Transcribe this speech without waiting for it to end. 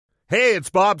Hey, it's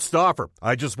Bob Stauffer.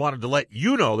 I just wanted to let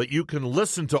you know that you can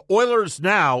listen to Oilers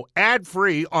Now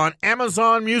ad-free on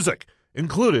Amazon Music,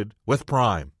 included with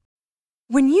Prime.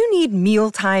 When you need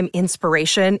mealtime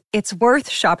inspiration, it's worth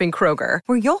shopping Kroger,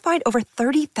 where you'll find over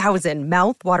 30,000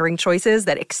 mouth-watering choices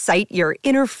that excite your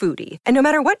inner foodie. And no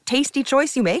matter what tasty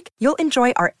choice you make, you'll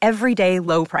enjoy our everyday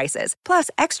low prices, plus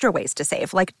extra ways to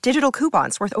save, like digital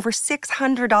coupons worth over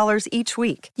 $600 each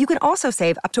week. You can also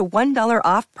save up to $1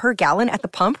 off per gallon at the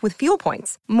pump with fuel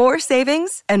points. More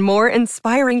savings and more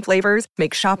inspiring flavors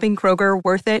make shopping Kroger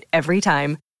worth it every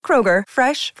time. Kroger,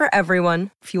 fresh for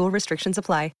everyone. Fuel restrictions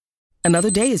apply.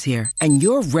 Another day is here, and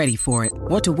you're ready for it.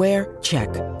 What to wear? Check.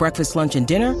 Breakfast, lunch, and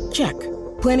dinner? Check.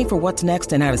 Planning for what's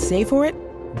next and how to save for it?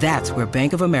 That's where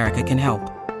Bank of America can help.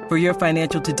 For your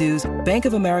financial to-dos, Bank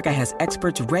of America has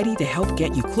experts ready to help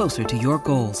get you closer to your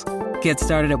goals. Get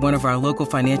started at one of our local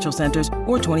financial centers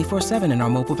or 24/7 in our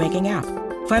mobile banking app.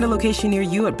 Find a location near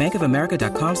you at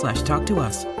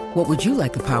bankofamerica.com/talktous. What would you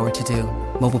like the power to do?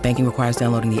 Mobile banking requires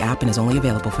downloading the app and is only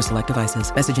available for select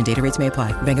devices. Message and data rates may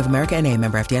apply. Bank of America N.A.,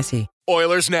 member FDIC.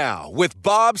 Oilers Now with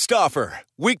Bob Stauffer.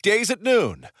 Weekdays at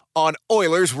noon on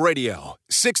Oilers Radio,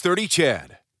 630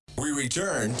 CHED. We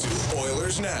return to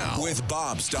Oilers Now with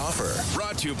Bob Stauffer.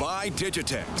 Brought to you by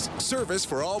Digitex. Service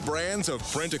for all brands of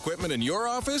print equipment in your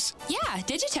office? Yeah,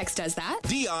 Digitex does that.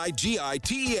 Digitex.ca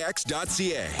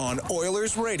on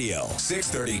Oilers Radio,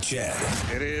 630 CHED.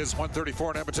 It is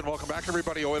 1:34 in Edmonton. Welcome back,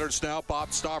 everybody. Oilers Now.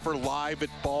 Bob Stauffer live at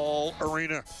Ball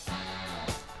Arena.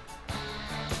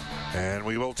 And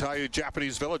we will tell you,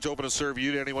 Japanese Village open to serve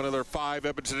you to any one of their 5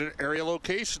 Edmonton area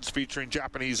locations featuring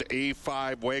Japanese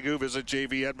A5 Wagyu. Visit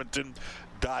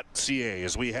jvedmonton.ca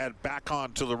as we head back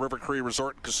on to the River Cree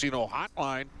Resort and Casino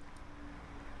hotline.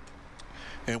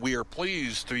 And we are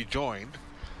pleased to be joined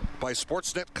by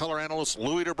Sportsnet color analyst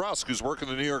Louis DeBrusk, who's working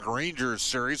the New York Rangers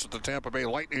series with the Tampa Bay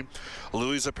Lightning.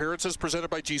 Louis' appearance is presented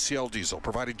by GCL Diesel,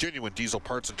 providing genuine diesel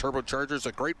parts and turbochargers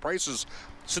at great prices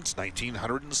since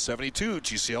 1972.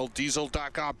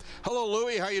 GCLDiesel.com. Hello,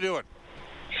 Louis. How you doing?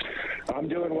 I'm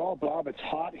doing well, Bob. It's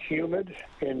hot, humid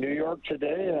in New York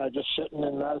today. Just sitting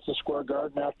in Madison Square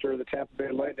Garden after the Tampa Bay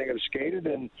Lightning have skated,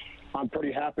 and I'm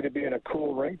pretty happy to be in a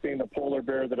cool rink, being the polar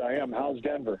bear that I am. How's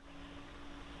Denver?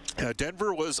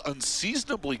 Denver was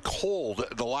unseasonably cold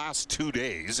the last 2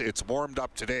 days. It's warmed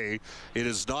up today. It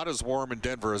is not as warm in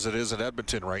Denver as it is in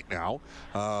Edmonton right now.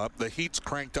 The heat's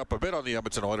cranked up a bit on the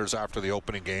Edmonton Oilers after the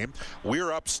opening game.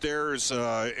 We're upstairs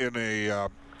in a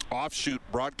offshoot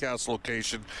broadcast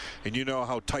location, and you know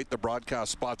how tight the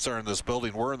broadcast spots are in this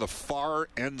building. We're in the far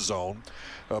end zone,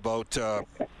 about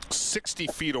 60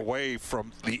 feet away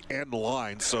from the end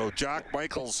line. So Jack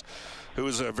Michaels, who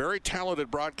is a very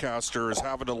talented broadcaster, is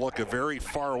having to look a very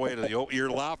far away to the. You're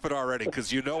laughing already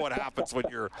because you know what happens when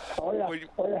you're. When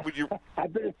you're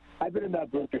I've been in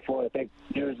that booth before, I think,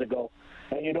 years ago,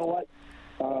 and you know what?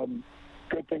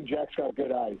 Good thing Jack's got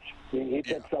good eyes. He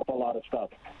picks up a lot of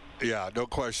stuff. Yeah, no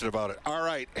question about it. All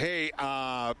right, hey,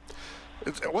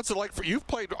 what's it like for you've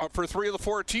played for 3 of the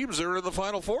 4 teams that are in the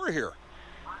Final Four here?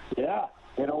 Yeah.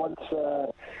 You know what?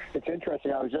 It's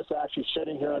interesting. I was just actually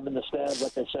sitting here. I'm in the stands.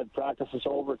 Like I said, practice is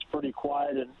over. It's pretty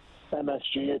quiet in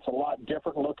MSG. It's a lot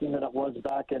different looking than it was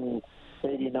back in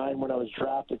 '89 when I was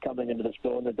drafted coming into this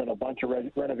building. There's been a bunch of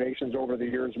renovations over the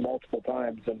years, multiple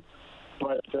times.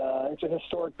 But it's a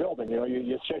historic building. You know,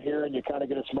 you sit here and you kind of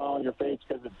get a smile on your face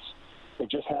because it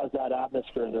just has that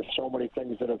atmosphere. There's so many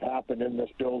things that have happened in this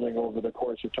building over the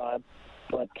course of time.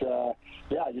 But,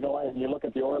 yeah, you know, and you look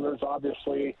at the Oilers,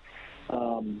 obviously,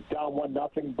 down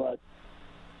 1-0, but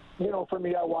you know, for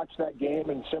me, I watched that game,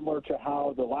 and similar to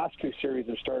how the last 2 series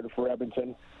have started for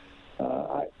Edmonton,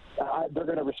 they're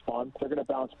going to respond. They're going to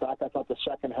bounce back. I thought the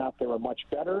second half they were much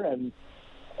better, and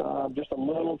just a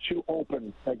little too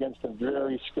open against a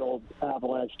very skilled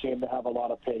Avalanche team to have a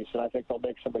lot of pace. And I think they'll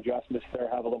make some adjustments there,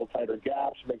 have a little tighter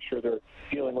gaps, make sure they're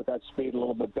dealing with that speed a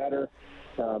little bit better,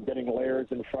 getting layers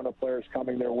in front of players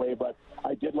coming their way. But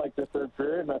I did like the third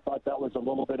period, and I thought that was a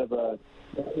little bit of a,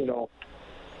 you know,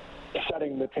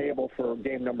 setting the table for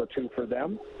game number 2 for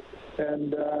them.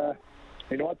 And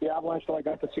you know what? The Avalanche, though, I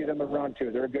got to see them in round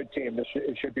 2. They're a good team. It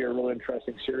should be a really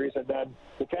interesting series. And then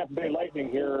the Tampa Bay Lightning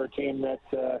here are a team that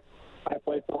I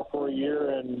played for a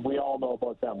year, and we all know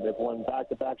about them. They've won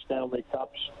back-to-back Stanley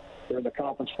Cups. They're in the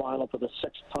conference final for the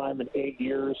 6th time in 8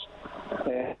 years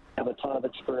and have a ton of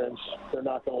experience. They're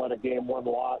not going to let a Game 1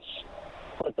 loss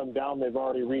put them down. They've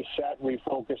already reset,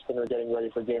 refocused, and are getting ready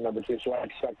for game number 2. So I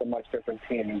expect a much different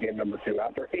team in game number 2.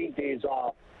 After 8 days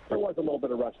off, there was a little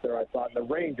bit of rust there, I thought. And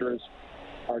the Rangers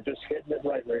are just hitting it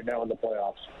right now in the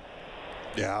playoffs.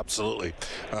 Yeah, absolutely.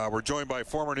 We're joined by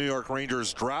former New York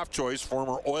Rangers draft choice,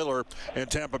 former Oiler and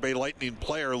Tampa Bay Lightning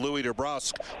player Louis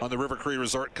DeBrusk on the River Cree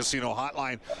Resort Casino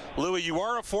Hotline. Louis, you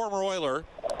are a former Oiler,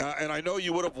 and I know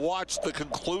you would have watched the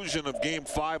conclusion of Game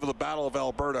 5 of the Battle of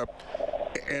Alberta.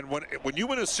 And when you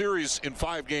win a series in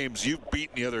 5 games, you've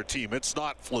beaten the other team. It's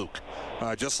not fluke.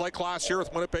 Just like last year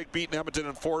with Winnipeg beating Edmonton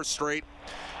in 4 straight.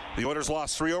 The Oilers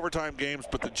lost 3 overtime games,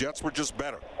 but the Jets were just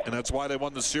better, and that's why they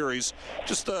won the series.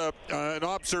 Just an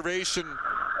observation.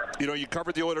 You know, you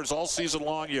covered the Oilers all season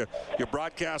long. You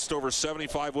broadcast over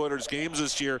 75 Oilers games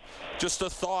this year. Just a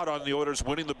thought on the Oilers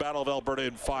winning the Battle of Alberta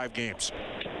in 5 games.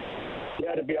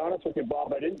 Yeah, to be honest with you,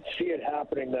 Bob, I didn't see it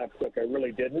happening that quick. I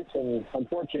really didn't. And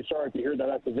unfortunately, sorry to hear that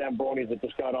that's the Zambonis that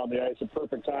just got on the ice. A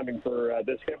perfect timing for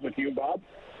this hit with you, Bob.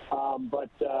 But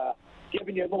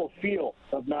giving you a little feel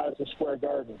of Madison Square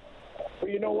Garden. But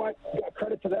you know what?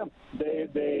 Credit to them.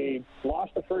 They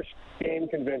lost the first game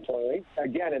convincingly.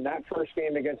 Again, in that first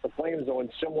game against the Flames, though, and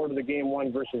similar to the Game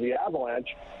 1 versus the Avalanche,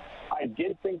 I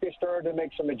did think they started to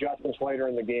make some adjustments later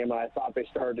in the game. I thought they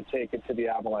started to take it to the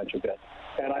Avalanche a bit.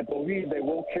 And I believe they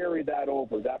will carry that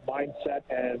over, that mindset.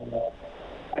 And,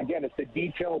 again, it's the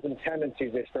details and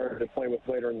tendencies they started to play with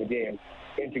later in the game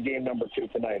into game number 2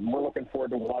 tonight. And we're looking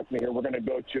forward to watching it here. We're going to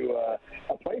go to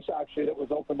a place, actually, that was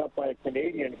opened up by a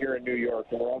Canadian here in New York.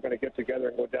 And we're all going to get together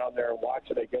and go down there and watch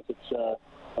it. I guess it's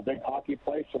a big hockey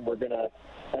place. And we're going to,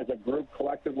 as a group,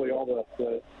 collectively, all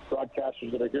the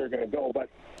broadcasters that are here are going to go. But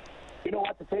you know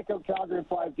what? To take out Calgary in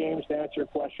 5 games, to answer your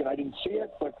question, I didn't see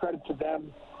it, but credit to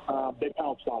them. They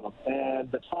pounced on them,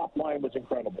 and the top line was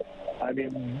incredible. I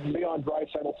mean, Leon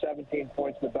Draisaitl, 17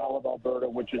 points in the Battle of Alberta,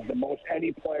 which is the most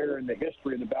any player in the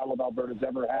history of the Battle of Alberta has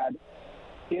ever had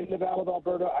in the Battle of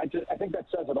Alberta. I think that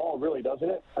says it all, really, doesn't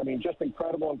it? I mean, just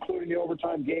incredible, including the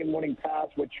overtime game-winning pass,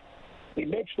 which he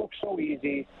makes look so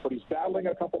easy, but he's battling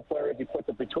a couple players. He puts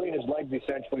it between his legs,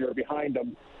 essentially, or behind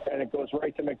him, and it goes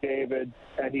right to McDavid,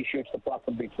 and he shoots the puck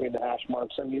from between the hash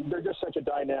marks. I mean, they're just such a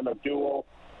dynamic duo.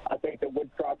 I think that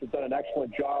Woodcroft has done an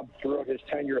excellent job throughout his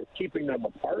tenure of keeping them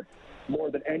apart,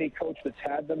 more than any coach that's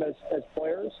had them as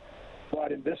players.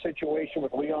 But in this situation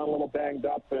with Leon a little banged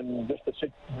up and just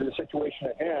the situation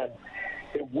at hand,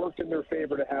 it worked in their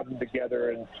favor to have them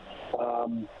together.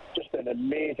 And just an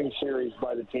amazing series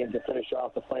by the team to finish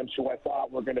off the Flames, who I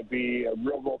thought were going to be a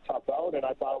real tough out, and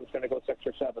I thought it was going to go 6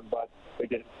 or 7, but they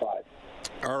did it in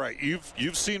 5. All right,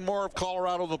 you've seen more of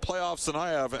Colorado in the playoffs than I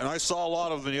have, and I saw a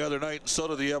lot of them the other night, and so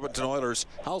did the Edmonton Oilers.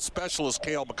 How special is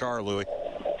Cale Makar, Louis?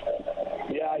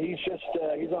 Yeah,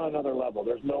 he's on another level.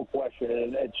 There's no question,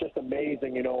 and it's just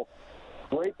amazing. You know,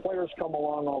 great players come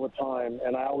along all the time,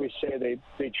 and I always say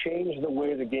they change the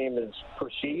way the game is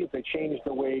perceived. They change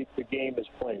the way the game is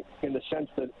played, in the sense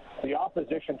that the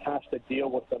opposition has to deal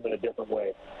with them in a different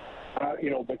way. You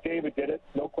know, McDavid did it,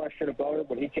 no question about it.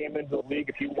 When he came into the league,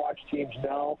 if you watch teams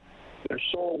now, they're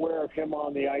so aware of him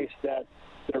on the ice that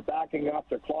they're backing up,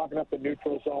 they're clogging up the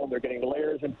neutral zone, they're getting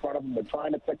layers in front of him, they're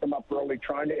trying to pick him up early,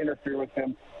 trying to interfere with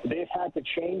him. They've had to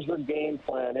change their game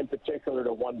plan, in particular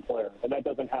to one player, and that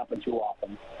doesn't happen too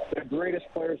often. The greatest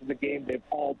players in the game, they've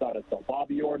all done it, though.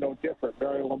 Bobby Orr, no different.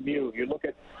 Mario Lemieux. You look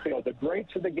at, you know, the greats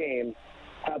of the game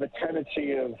have a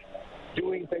tendency of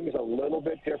doing things a little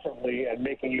bit differently and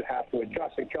making you have to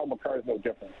adjust, and Cale Makar is no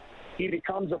different. He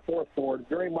becomes a fourth forward,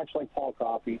 very much like Paul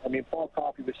Coffey. I mean, Paul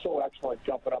Coffey was so excellent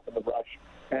jumping up in the rush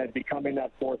and becoming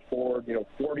that fourth forward, you know,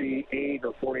 48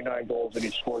 or 49 goals that he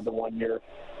scored the 1 year.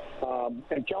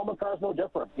 And Cale Makar is no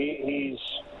different.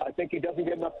 I think he doesn't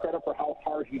get enough credit for how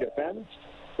hard he defends,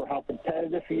 for how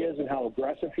competitive he is and how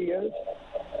aggressive he is.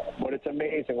 But it's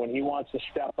amazing when he wants to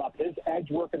step up. His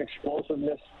edge work and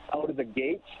explosiveness out of the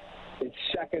gates is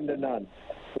second to none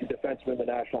in defensemen in the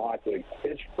National Hockey League.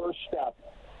 His first step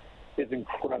is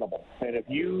incredible. And if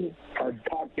you are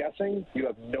caught guessing, you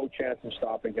have no chance of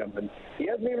stopping him. And he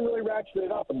hasn't even really ratcheted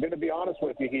it up. I'm going to be honest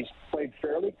with you. He's played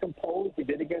fairly composed. He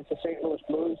did against the St. Louis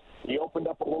Blues. He opened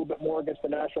up a little bit more against the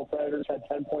Nashville Predators, had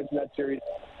 10 points in that series.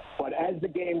 But as the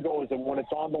game goes and when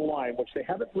it's on the line, which they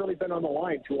haven't really been on the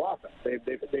line too often,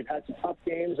 they've had some tough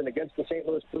games, and against the St.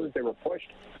 Louis Blues, they were pushed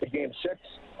to Game 6.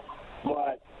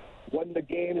 But when the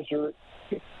games are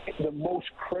the most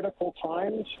critical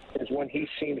times is when he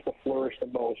seems to flourish the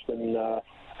most. And,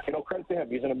 you know, credit to him.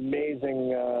 He's an amazing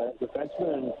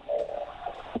defenseman and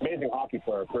amazing hockey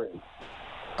player, period.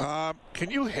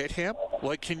 Can you hit him?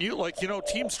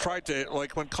 Teams tried to,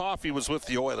 like when Coffey was with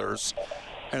the Oilers,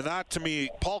 and that, to me,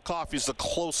 Paul Coffey's the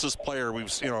closest player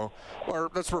we've, or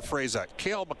let's rephrase that.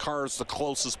 Cale Makar is the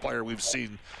closest player we've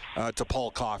seen to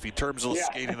Paul Coffey in terms of the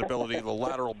skating ability, the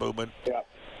lateral movement. Yeah.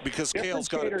 Because Cale's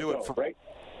got to do it for. Right?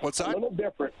 What's that? A little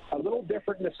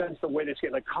different in the sense the way this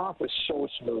game. Like Koff was so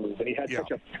smooth, and he had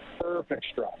such a perfect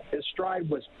stride. His stride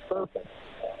was perfect.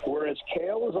 Whereas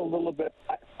Cale is a little bit,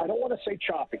 I don't want to say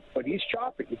choppy, but he's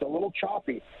choppy. He's a little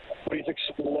choppy, but he's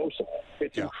explosive.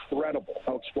 It's incredible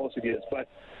how explosive he is. But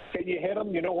can you hit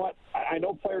him? You know what? I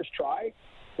know players try.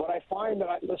 But I find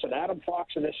that, listen, Adam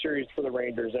Fox in this series for the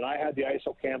Rangers, and I had the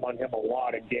ISO cam on him a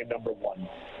lot in game number 1.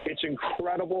 It's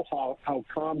incredible how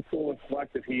calm, cool, and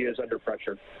collective he is under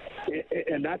pressure.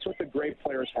 And that's what the great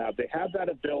players have. They have that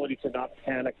ability to not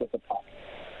panic with the puck.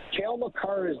 Cale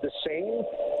Makar is the same,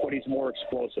 but he's more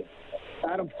explosive.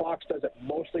 Adam Fox does it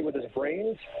mostly with his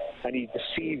brains, and he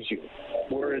deceives you,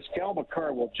 whereas Cale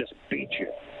Makar will just beat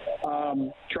you.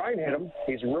 Try and hit him.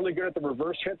 He's really good at the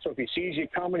reverse hit, so if he sees you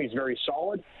coming, he's very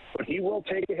solid, but he will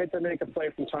take a hit to make a play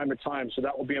from time to time, so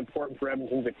that will be important for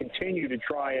Edmonton to continue to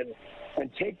try and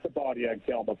take the body on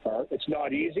Cale Makar. It's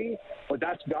not easy, but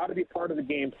that's got to be part of the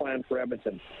game plan for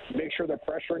Edmonton. Make sure they're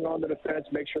pressuring on the defense,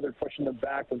 make sure they're pushing them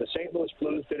back. When the St. Louis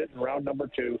Blues did it in round number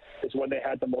 2 is when they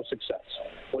had the most success.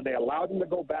 When they allowed them to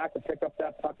go back and pick up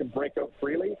that puck and break out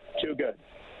freely, too good.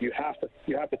 You have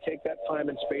to take that time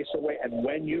and space away, and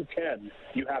when you can,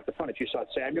 you have to punish. You saw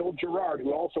Samuel Girard,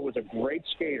 who also was a great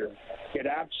skater, get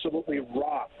absolutely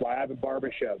rocked by Ivan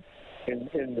Barbashev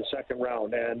in the second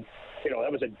round, and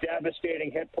that was a devastating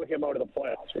hit, put him out of the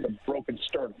playoffs with a broken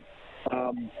sternum.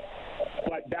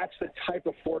 But that's the type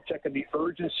of forecheck and the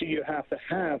urgency you have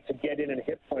to get in and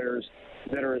hit players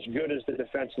that are as good as the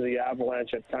defense of the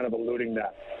Avalanche at kind of eluding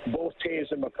that. Both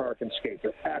Toews and Makar can skate.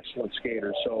 They're excellent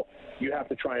skaters, so you have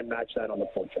to try and match that on the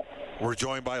forecheck. We're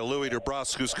joined by Louis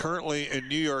DeBrusk, who's currently in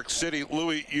New York City.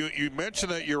 Louis, you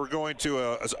mentioned that you were going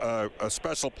to a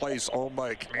special place owned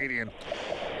by a Canadian.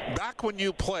 Back when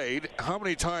you played, how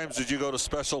many times did you go to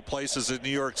special places in New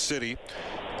York City?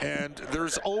 And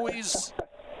there's always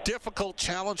difficult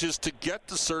challenges to get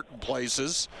to certain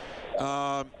places.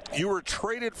 You were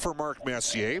traded for Mark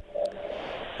Messier,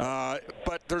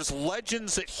 but there's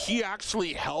legends that he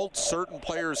actually held certain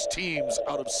players' teams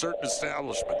out of certain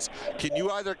establishments. Can you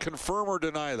either confirm or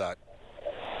deny that?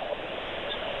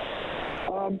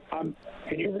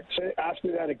 Can you ask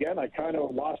me that again? I kind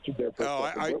of lost you there.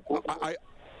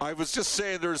 I was just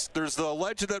saying there's the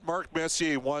legend that Mark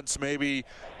Messier once maybe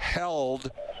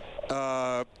held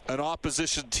an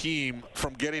opposition team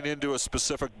from getting into a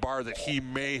specific bar that he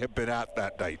may have been at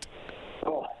that night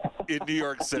in New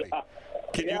York City.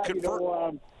 Can you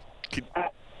confirm?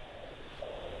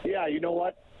 You know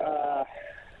what?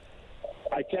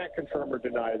 I can't confirm or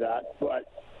deny that,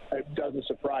 but it doesn't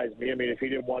surprise me. I mean, if he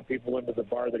didn't want people into the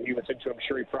bar that he was into, I'm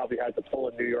sure he probably had to pull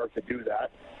in New York to do that.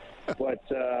 But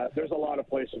there's a lot of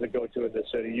places to go to in this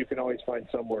city. You can always find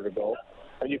somewhere to go.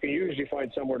 And you can usually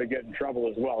find somewhere to get in trouble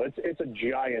as well. It's a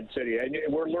giant city, and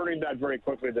we're learning that very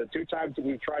quickly. The 2 times that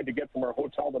we've tried to get from our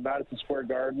hotel to Madison Square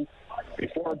Garden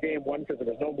before game 1, because there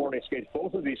was no morning skates,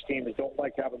 both of these teams don't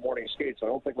like having morning skates, so I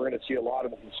don't think we're going to see a lot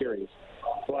of them in the series.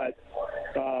 But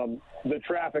the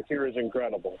traffic here is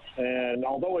incredible. And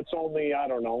although it's only,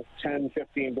 10,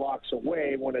 15 blocks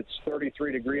away, when it's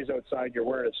 33 degrees outside, you're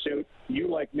wearing a suit. You,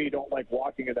 like me, don't like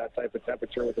walking at that type of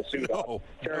temperature with a suit on,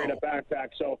 carrying a backpack.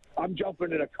 So I'm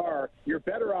jumping in a car. You're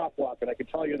better off walking, I can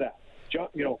tell you that.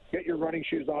 Get your running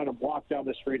shoes on and walk down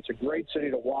the street. It's a great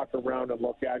city to walk around and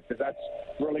look at, because that's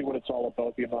really what it's all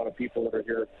about, the amount of people that are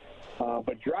here.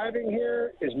 But driving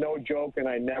here is no joke, and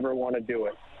I never want to do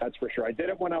it. That's for sure. I did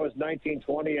it when I was 19,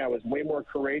 20. I was way more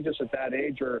courageous at that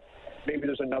age, or maybe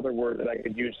there's another word that I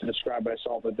could use to describe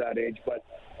myself at that age, but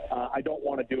I don't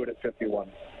want to do it at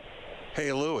 51.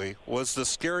 Hey, Louis, was the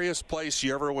scariest place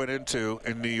you ever went into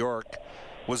in New York,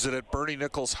 was it at Bernie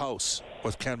Nichols' house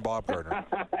with Ken Baumgartner?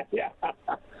 Yeah.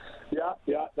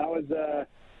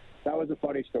 That was a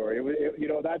funny story.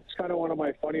 That's kind of one of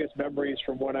my funniest memories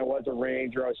from when I was a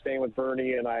Ranger. I was staying with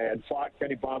Bernie, and I had fought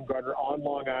Kenny Baumgartner on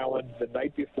Long Island the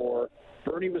night before.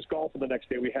 Bernie was golfing the next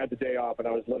day. We had the day off, and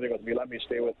I was living with him. He let me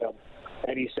stay with him.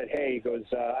 And he said, hey, he goes,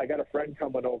 I got a friend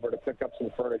coming over to pick up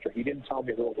some furniture. He didn't tell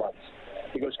me who it was.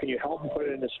 He goes, can you help him put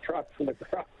it in his truck from the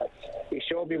garage? He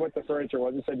showed me what the furniture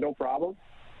was and said, no problem.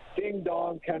 Ding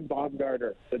dong, Ken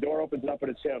Baumgartner. The door opens up,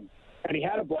 and it's him. And he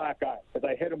had a black eye, because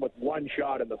I hit him with one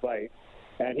shot in the fight.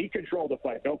 And he controlled the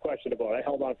fight, no question about it. I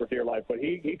held on for dear life, but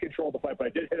he controlled the fight. But I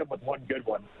did hit him with one good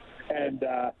one. And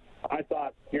I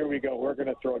thought, here we go, we're going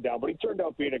to throw it down. But he turned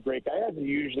out being a great guy, as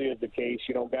usually is the case.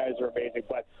 Guys are amazing.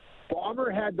 But Bomber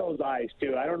had those eyes,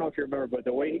 too. I don't know if you remember, but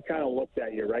the way he kind of looked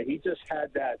at you, right? He just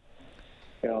had that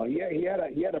he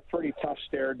had a pretty tough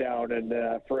stare down, and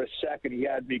for a second he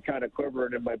had me kind of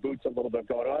quivering in my boots a little bit,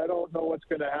 going, I don't know what's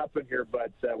going to happen here,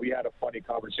 but we had a funny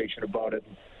conversation about it.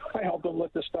 I helped him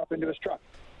lift the stuff into his truck.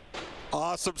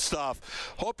 Awesome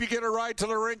stuff. Hope you get a ride to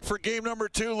the rink for game number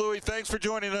 2, Louis. Thanks for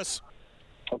joining us.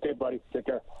 Okay, buddy. Take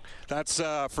care. That's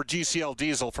for GCL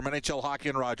Diesel from NHL Hockey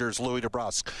and Rogers, Louis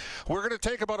DeBrusk. We're going to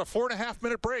take about a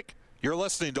 4.5-minute break. You're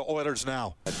listening to Oilers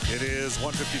Now. It is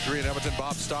 1:53 in Edmonton.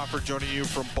 Bob Stauffer joining you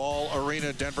from Ball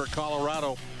Arena, Denver,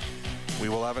 Colorado. We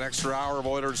will have an extra hour of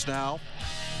Oilers Now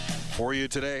for you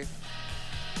today.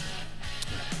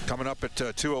 Coming up at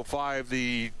 2:05,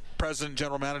 the president,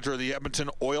 general manager of the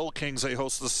Edmonton Oil Kings. They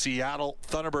host the Seattle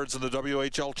Thunderbirds in the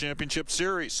WHL Championship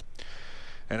Series.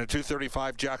 And at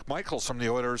 2:35, Jack Michaels from the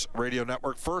Oilers Radio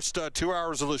Network. First 2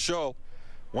 hours of the show,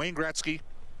 Wayne Gretzky,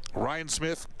 Ryan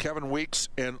Smith, Kevin Weeks,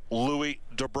 and Louis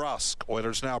DeBrusk.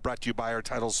 Oilers Now brought to you by our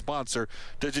title sponsor,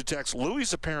 Digitex.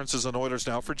 Louis' appearances on Oilers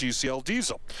Now for GCL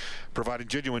Diesel, providing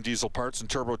genuine diesel parts and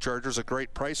turbochargers at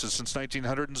great prices since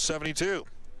 1972.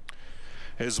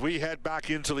 As we head back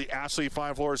into the Ashley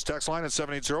Fine Floors text line at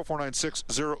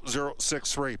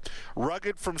 780-496-0063.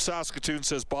 Rugged from Saskatoon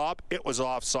says, Bob, it was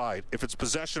offside. If it's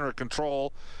possession or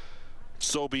control,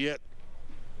 so be it.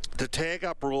 The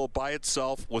tag-up rule by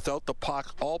itself, without the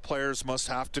puck, all players must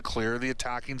have to clear the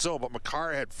attacking zone. But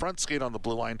Makar had front skate on the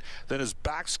blue line, then his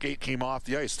back skate came off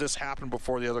the ice. This happened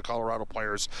before the other Colorado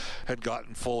players had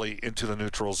gotten fully into the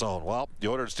neutral zone. Well, the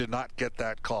Oilers did not get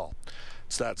that call.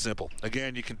 It's that simple.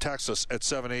 Again, you can text us at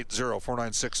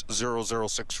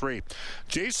 780-496-0063.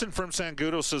 Jason from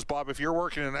Sangudo says, Bob, if you're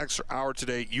working an extra hour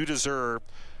today, you deserve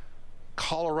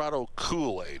Colorado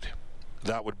Kool-Aid.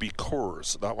 That would be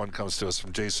Coors. That one comes to us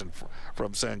from Jason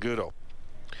from Sangudo.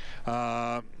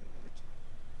 Bob,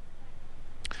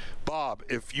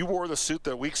 if you wore the suit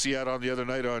that Weeksy had on the other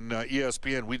night on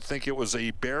ESPN, we'd think it was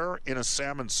a bear in a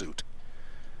salmon suit.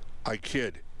 I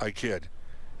kid.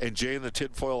 And Jay in the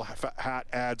tinfoil hat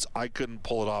adds, I couldn't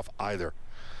pull it off either.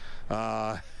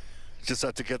 Just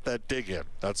had to get that dig in.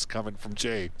 That's coming from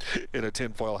Jay in a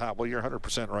tinfoil hat. Well, you're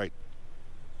 100% right.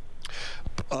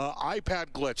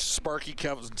 iPad glitch, Sparky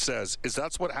Kevin says, is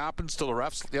that what happens to the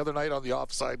refs the other night on the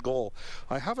offside goal?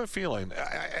 I have a feeling.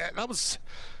 That was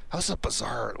a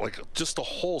bizarre, just the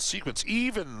whole sequence.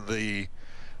 Even the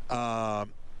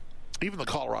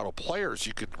Colorado players,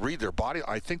 you could read their body.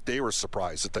 I think they were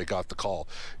surprised that they got the call.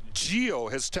 Gio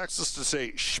has texted us to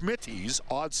say Schmitty's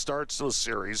odd starts to the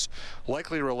series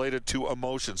likely related to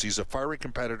emotions. He's a fiery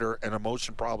competitor, and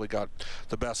emotion probably got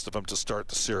the best of him to start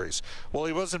the series. Well,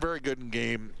 he wasn't very good in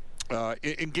game.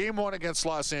 In game 1 against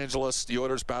Los Angeles, the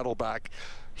Oilers battled back.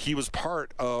 He was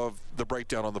part of the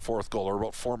breakdown on the fourth goal. There were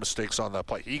about 4 mistakes on that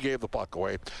play. He gave the puck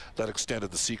away. That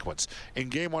extended the sequence. In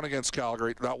game 1 against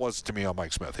Calgary, that was to me on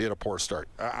Mike Smith. He had a poor start.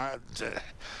 I'm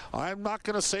not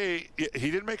going to say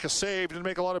he didn't make a save. He didn't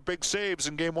make a lot of big saves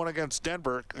in game 1 against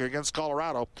Denver, against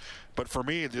Colorado. But for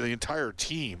me, the entire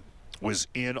team was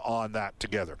in on that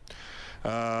together.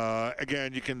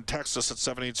 Again, you can text us at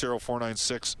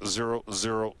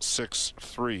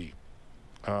 780-496-0063.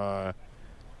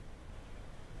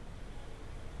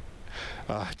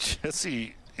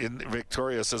 Jesse in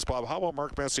Victoria says, Bob, how about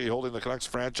Mark Messier holding the Canucks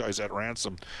franchise at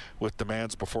ransom with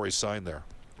demands before he signed there?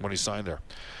 When he signed there,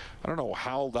 I don't know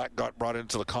how that got brought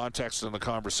into the context in the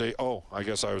conversation. Oh, I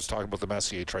guess I was talking about the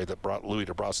Messier trade that brought Louis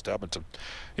DeBrusk to Edmonton.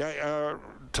 Yeah,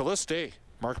 to this day,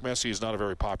 Mark Messier is not a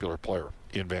very popular player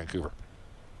in Vancouver.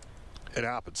 It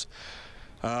happens.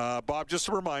 Bob, just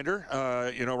a reminder,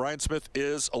 Ryan Smith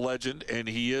is a legend, and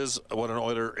he is what an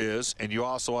Oiler is. And you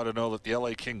also ought to know that the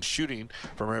LA Kings shooting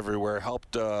from everywhere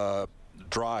helped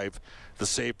drive the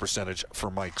save percentage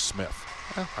for Mike Smith.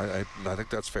 I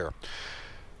think that's fair.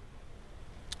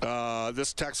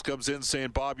 This text comes in saying,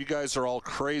 Bob, you guys are all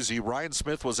crazy. Ryan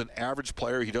Smith was an average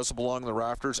player. He doesn't belong in the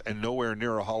rafters and nowhere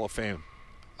near a Hall of Fame.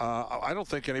 I don't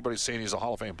think anybody's saying he's a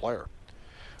Hall of Fame player.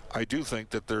 I do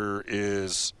think that there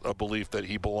is a belief that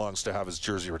he belongs to have his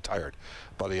jersey retired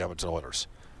by the Edmonton Oilers.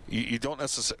 You don't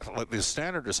necessarily, the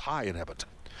standard is high in Edmonton.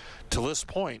 To this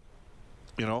point,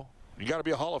 you got to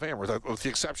be a Hall of Famer, with the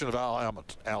exception of Al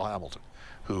Hamilton,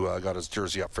 who got his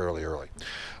jersey up fairly early.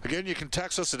 Again, you can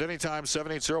text us at any time,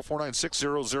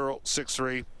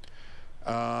 780-496-0063.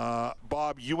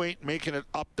 Bob, you ain't making it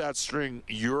up that string.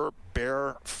 You're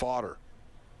bear fodder.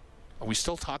 Are we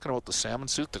still talking about the salmon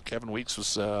suit that Kevin Weeks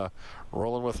was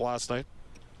rolling with last night?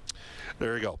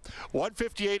 There you go.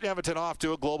 1:58 in Edmonton, off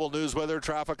to a global news weather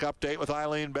traffic update with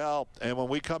Eileen Bell. And when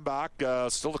we come back,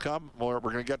 still to come, we're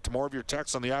going to get to more of your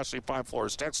texts on the Ashley Fine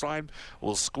Floors text line.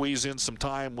 We'll squeeze in some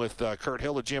time with Kurt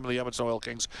Hill, the GM of the Edmonton Oil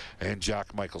Kings, and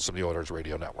Jack Michaels from the Oilers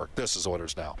Radio Network. This is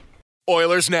Oilers Now.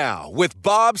 Oilers Now with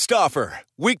Bob Stauffer.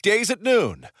 Weekdays at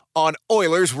noon on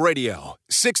Oilers Radio,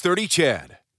 630 CHED.